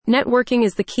Networking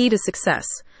is the key to success.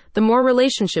 The more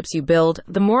relationships you build,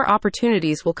 the more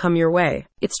opportunities will come your way.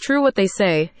 It's true what they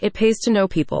say, it pays to know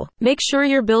people. Make sure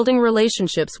you're building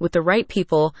relationships with the right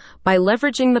people by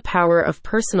leveraging the power of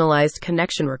personalized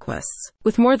connection requests.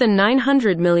 With more than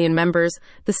 900 million members,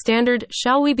 the standard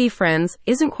 "shall we be friends"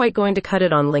 isn't quite going to cut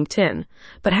it on LinkedIn.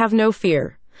 But have no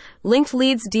fear. Linked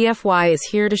Leads DFY is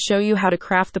here to show you how to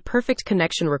craft the perfect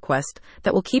connection request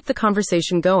that will keep the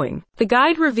conversation going. The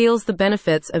guide reveals the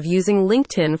benefits of using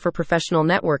LinkedIn for professional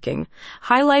networking,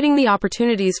 highlighting the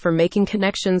opportunities for making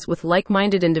connections with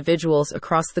like-minded individuals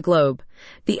across the globe.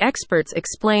 The experts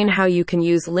explain how you can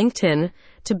use LinkedIn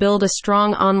to build a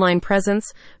strong online presence,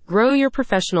 grow your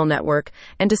professional network,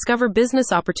 and discover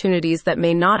business opportunities that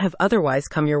may not have otherwise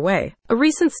come your way. A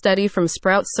recent study from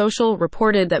Sprout Social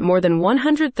reported that more than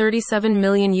 137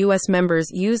 million U.S. members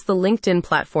use the LinkedIn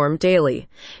platform daily,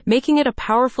 making it a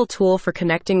powerful tool for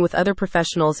connecting with other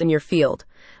professionals in your field.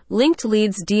 Linked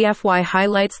Leads DFY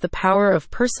highlights the power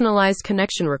of personalized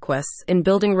connection requests in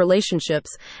building relationships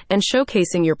and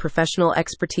showcasing your professional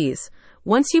expertise.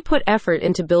 Once you put effort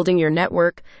into building your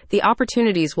network, the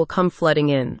opportunities will come flooding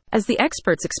in. As the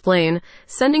experts explain,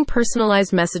 sending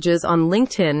personalized messages on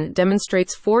LinkedIn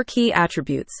demonstrates 4 key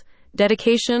attributes: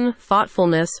 dedication,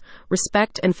 thoughtfulness,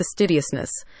 respect, and fastidiousness.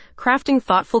 Crafting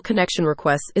thoughtful connection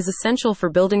requests is essential for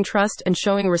building trust and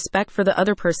showing respect for the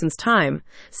other person's time,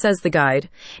 says the guide.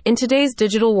 In today's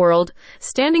digital world,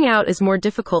 standing out is more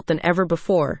difficult than ever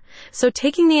before, so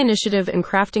taking the initiative in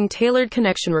crafting tailored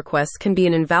connection requests can be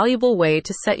an invaluable way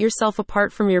to set yourself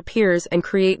apart from your peers and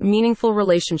create meaningful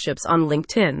relationships on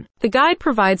LinkedIn. The guide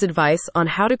provides advice on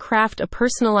how to craft a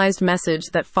personalized message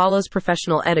that follows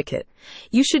professional etiquette.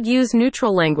 You should use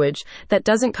neutral language that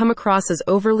doesn't come across as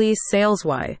overly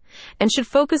sales-y, and should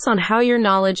focus on how your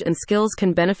knowledge and skills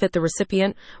can benefit the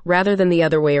recipient rather than the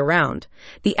other way around.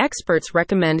 The experts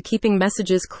recommend keeping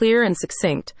messages clear and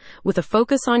succinct, with a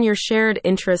focus on your shared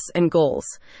interests and goals.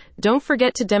 Don't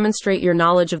forget to demonstrate your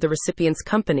knowledge of the recipient's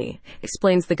company,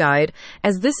 explains the guide,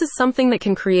 as this is something that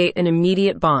can create an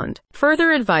immediate bond.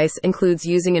 Further advice includes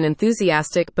using an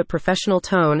enthusiastic but professional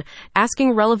tone,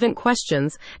 asking relevant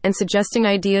questions, and suggesting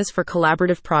ideas for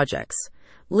collaborative projects.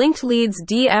 Linked Leads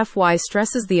DFY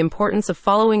stresses the importance of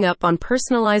following up on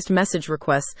personalized message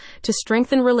requests to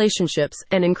strengthen relationships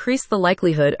and increase the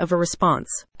likelihood of a response.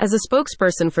 As a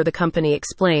spokesperson for the company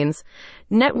explains,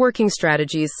 networking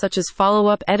strategies such as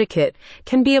follow-up etiquette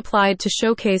can be applied to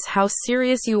showcase how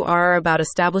serious you are about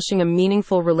establishing a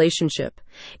meaningful relationship.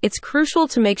 It's crucial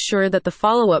to make sure that the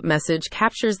follow-up message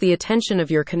captures the attention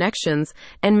of your connections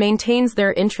and maintains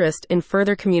their interest in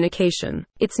further communication.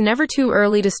 It's never too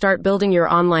early to start building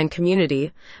your online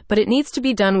community, but it needs to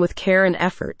be done with care and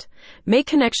effort. Make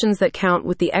connections that count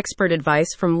with the expert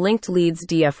advice from Linked Leads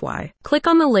DFY. Click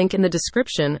on the link in the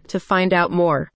description to find out more.